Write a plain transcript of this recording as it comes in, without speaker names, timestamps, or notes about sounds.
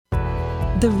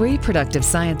The Reproductive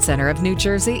Science Center of New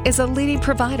Jersey is a leading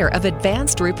provider of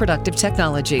advanced reproductive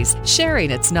technologies,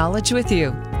 sharing its knowledge with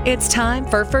you. It's time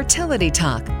for Fertility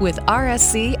Talk with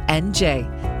RSC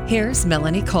NJ. Here's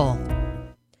Melanie Cole.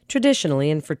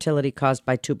 Traditionally, infertility caused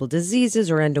by tubal diseases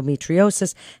or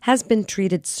endometriosis has been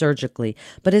treated surgically.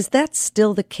 But is that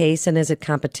still the case, and is it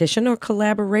competition or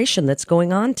collaboration that's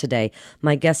going on today?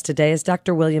 My guest today is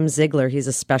Dr. William Ziegler. He's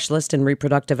a specialist in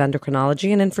reproductive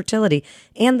endocrinology and infertility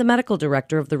and the medical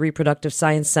director of the Reproductive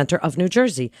Science Center of New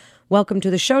Jersey. Welcome to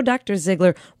the show, Dr.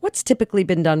 Ziegler. What's typically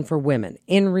been done for women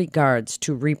in regards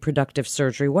to reproductive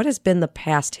surgery? What has been the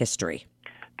past history?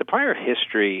 The prior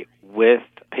history with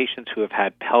patients who have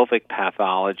had pelvic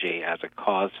pathology as a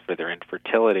cause for their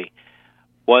infertility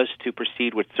was to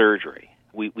proceed with surgery.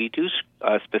 We do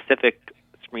specific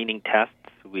screening tests.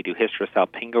 We do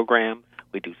hysterosalpingogram,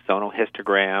 we do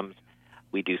sonohistograms,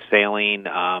 we do saline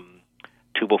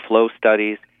tubal flow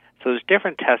studies. So there's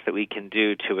different tests that we can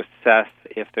do to assess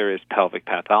if there is pelvic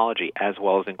pathology, as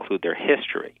well as include their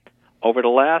history. Over the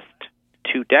last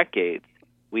 2 decades,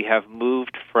 we have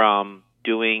moved from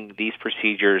doing these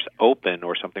procedures open,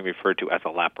 or something referred to as a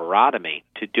laparotomy,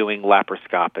 to doing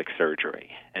laparoscopic surgery.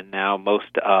 And now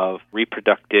most of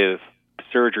reproductive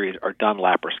surgeries are done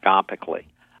laparoscopically.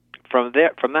 From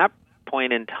that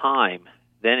point in time,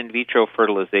 then in vitro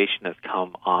fertilization has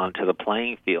come onto the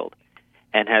playing field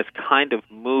and has kind of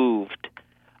moved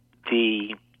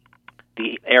the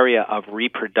area of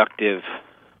reproductive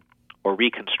or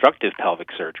reconstructive pelvic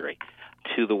surgery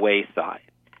to the wayside.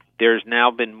 There's now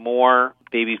been more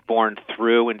babies born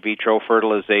through in vitro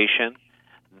fertilization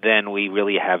than we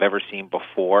really have ever seen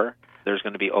before. There's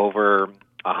going to be over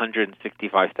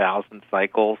 165,000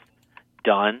 cycles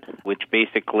done, which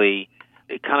basically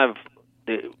of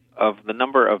the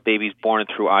number of babies born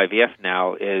through IVF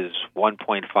now is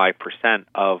 1.5%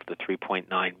 of the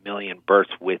 3.9 million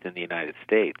births within the United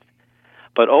States.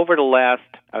 But over the last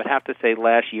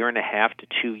year and a half to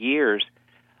 2 years,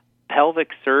 pelvic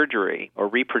surgery or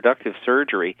reproductive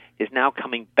surgery is now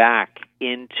coming back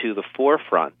into the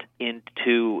forefront,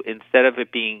 instead of it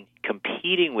being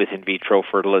competing with in vitro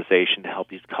fertilization to help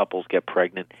these couples get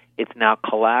pregnant, it's now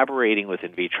collaborating with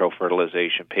in vitro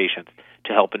fertilization patients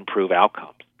to help improve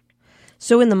outcomes.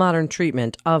 So in the modern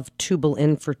treatment of tubal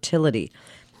infertility,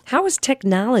 how has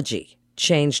technology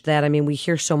changed that? I mean, we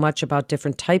hear so much about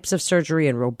different types of surgery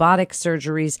and robotic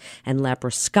surgeries and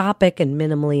laparoscopic and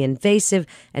minimally invasive,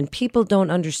 and people don't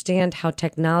understand how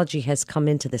technology has come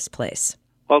into this place.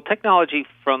 Well, technology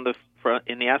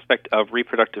in the aspect of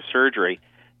reproductive surgery,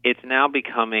 it's now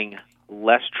becoming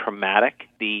less traumatic.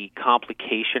 The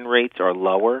complication rates are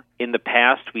lower. In the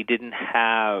past, we didn't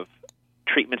have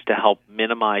treatments to help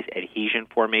minimize adhesion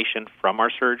formation from our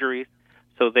surgeries.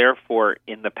 So therefore,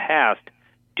 in the past,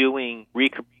 doing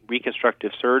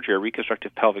reconstructive surgery or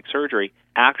reconstructive pelvic surgery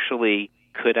actually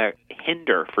could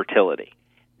hinder fertility.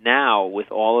 Now,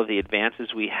 with all of the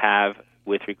advances we have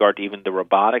with regard to even the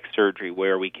robotic surgery,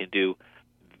 where we can do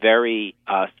very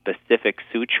specific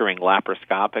suturing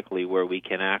laparoscopically, where we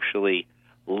can actually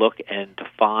look and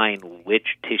define which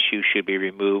tissue should be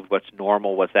removed, what's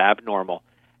normal, what's abnormal,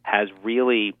 has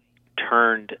really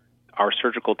turned our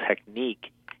surgical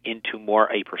technique into more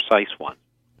a precise one.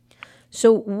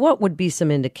 So what would be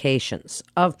some indications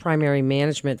of primary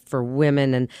management for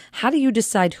women, and how do you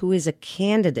decide who is a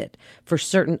candidate for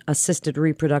certain assisted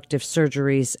reproductive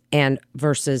surgeries and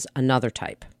versus another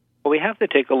type? Well, we have to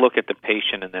take a look at the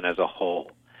patient and then as a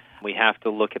whole. We have to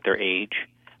look at their age,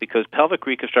 because pelvic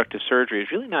reconstructive surgery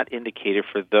is really not indicated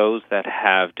for those that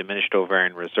have diminished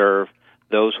ovarian reserve,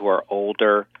 those who are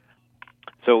older.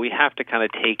 So we have to kind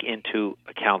of take into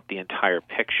account the entire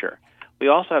picture. We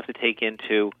also have to take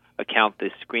into account the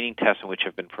screening tests in which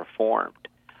have been performed,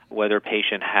 whether a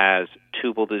patient has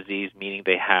tubal disease, meaning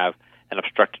they have an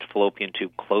obstructed fallopian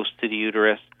tube close to the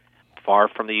uterus. Far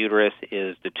from the uterus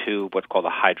is the tube, what's called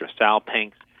a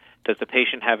hydrosalpinx. Does the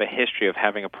patient have a history of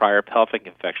having a prior pelvic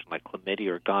infection like chlamydia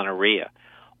or gonorrhea?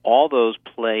 All those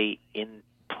play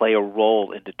a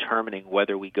role in determining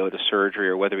whether we go to surgery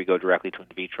or whether we go directly to in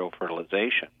vitro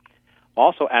fertilization.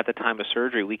 Also, at the time of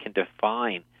surgery, we can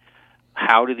define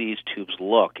how do these tubes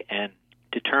look and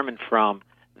determine from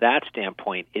that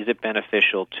standpoint, is it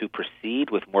beneficial to proceed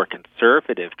with more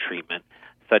conservative treatment,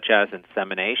 such as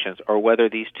inseminations, or whether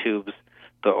these tubes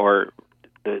the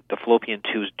fallopian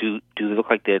tubes do look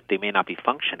like they may not be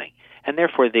functioning, and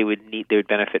therefore they would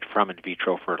benefit from in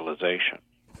vitro fertilization.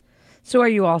 So are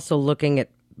you also looking at,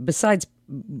 besides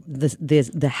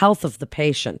the health of the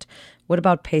patient, what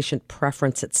about patient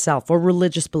preference itself, or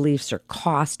religious beliefs, or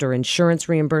cost, or insurance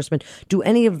reimbursement? Do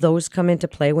any of those come into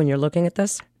play when you're looking at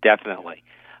this? Definitely.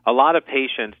 a lot of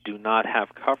patients do not have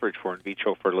coverage for in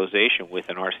vitro fertilization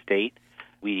within our state.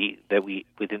 Within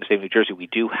the state of New Jersey, we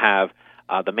do have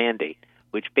the mandate,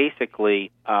 which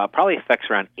basically probably affects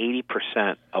around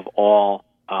 80% of all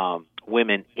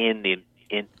women in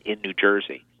New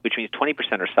Jersey, which means 20%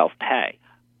 are self-pay.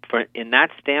 In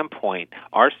that standpoint,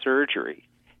 our surgery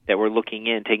that we're looking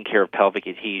in, taking care of pelvic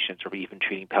adhesions or even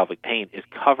treating pelvic pain, is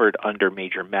covered under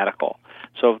major medical.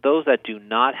 So of those that do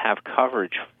not have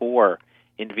coverage for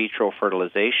in vitro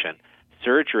fertilization,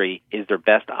 surgery is their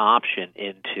best option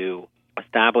into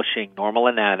establishing normal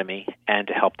anatomy and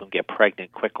to help them get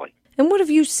pregnant quickly. And what have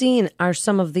you seen are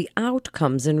some of the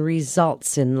outcomes and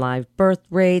results in live birth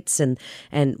rates and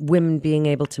women being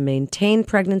able to maintain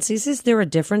pregnancies? Is there a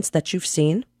difference that you've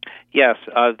seen? Yes,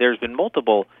 there's been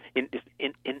multiple. In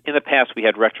the past, we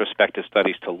had retrospective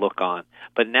studies to look on,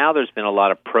 but now there's been a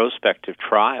lot of prospective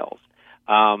trials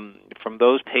from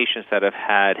those patients that have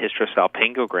had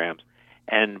hysterosalpingograms,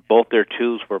 and both their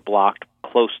tubes were blocked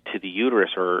close to the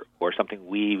uterus, or something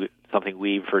we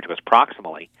refer to as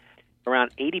proximally.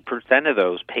 Around 80% of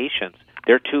those patients,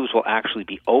 their tubes will actually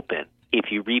be open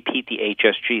if you repeat the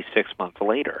HSG 6 months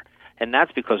later, and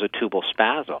that's because of tubal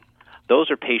spasm. Those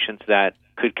are patients that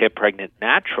could get pregnant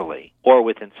naturally or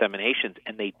with inseminations,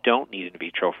 and they don't need in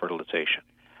vitro fertilization.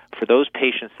 For those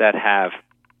patients that have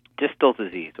distal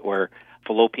disease or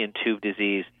fallopian tube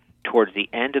disease towards the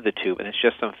end of the tube, and it's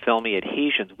just some filmy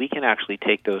adhesions, we can actually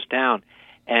take those down.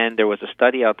 And there was a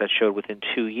study out that showed within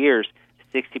 2 years,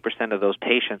 60% of those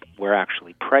patients were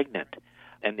actually pregnant,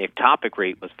 and the ectopic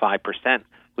rate was 5%,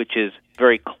 which is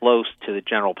very close to the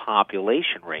general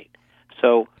population rate.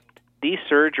 So these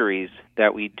surgeries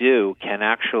that we do can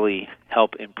actually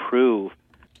help improve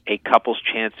a couple's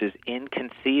chances in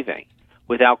conceiving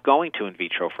without going to in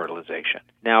vitro fertilization.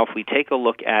 Now, if we take a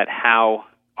look at how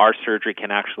our surgery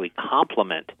can actually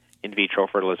complement in vitro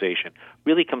fertilization,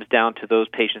 really comes down to those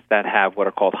patients that have what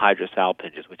are called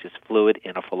hydrosalpinges, which is fluid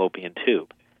in a fallopian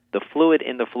tube. The fluid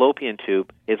in the fallopian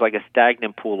tube is like a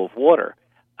stagnant pool of water.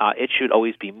 It should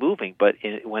always be moving, but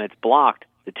when it's blocked,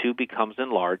 the tube becomes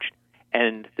enlarged,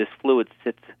 and this fluid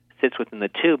sits within the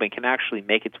tube and can actually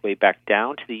make its way back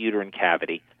down to the uterine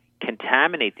cavity,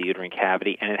 contaminate the uterine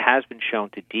cavity, and it has been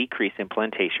shown to decrease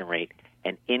implantation rate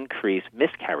and increase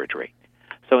miscarriage rate.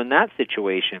 So in that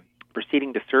situation,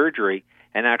 proceeding to surgery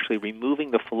and actually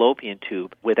removing the fallopian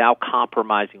tube without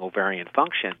compromising ovarian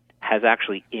function has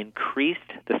actually increased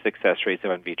the success rates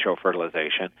of in vitro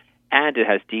fertilization, and it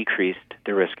has decreased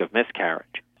the risk of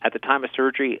miscarriage. At the time of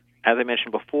surgery, as I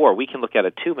mentioned before, we can look at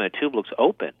a tube, and a tube looks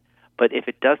open. But if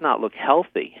it does not look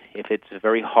healthy, if it's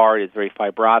very hard, it's very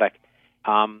fibrotic,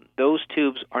 those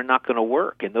tubes are not going to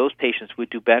work. And those patients would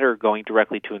do better going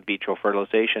directly to in vitro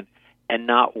fertilization and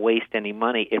not waste any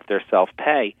money if they're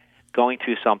self-pay, going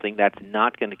through something that's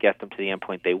not going to get them to the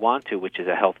endpoint they want to, which is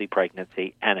a healthy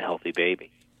pregnancy and a healthy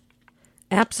baby.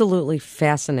 Absolutely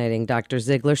fascinating, Dr.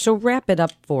 Ziegler. So wrap it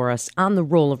up for us on the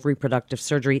role of reproductive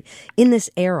surgery in this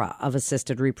era of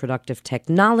assisted reproductive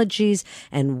technologies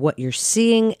and what you're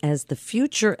seeing as the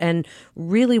future and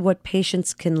really what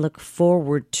patients can look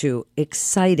forward to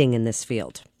exciting in this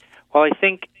field. Well, I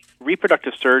think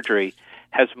reproductive surgery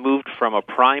has moved from a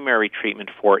primary treatment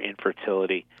for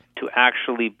infertility to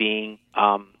actually being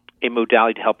a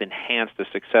modality to help enhance the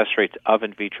success rates of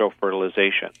in vitro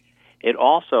fertilization. It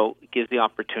also gives the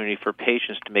opportunity for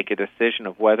patients to make a decision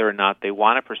of whether or not they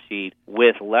want to proceed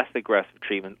with less aggressive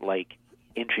treatment like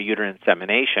intrauterine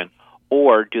insemination,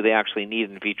 or do they actually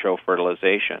need in vitro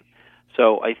fertilization.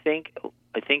 So I think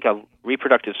a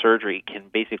reproductive surgery can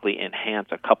basically enhance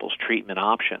a couple's treatment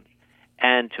options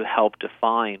and to help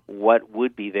define what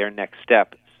would be their next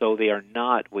step so they are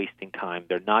not wasting time,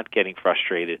 they're not getting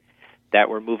frustrated, that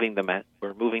we're moving them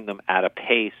at a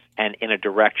pace and in a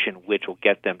direction which will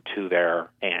get them to their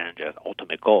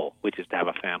ultimate goal, which is to have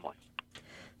a family.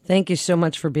 Thank you so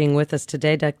much for being with us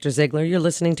today, Dr. Ziegler. You're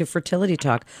listening to Fertility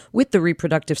Talk with the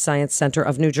Reproductive Science Center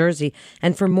of New Jersey.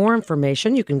 And for more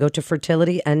information, you can go to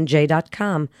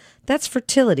fertilitynj.com. That's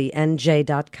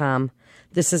fertilitynj.com.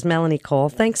 This is Melanie Cole.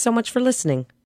 Thanks so much for listening.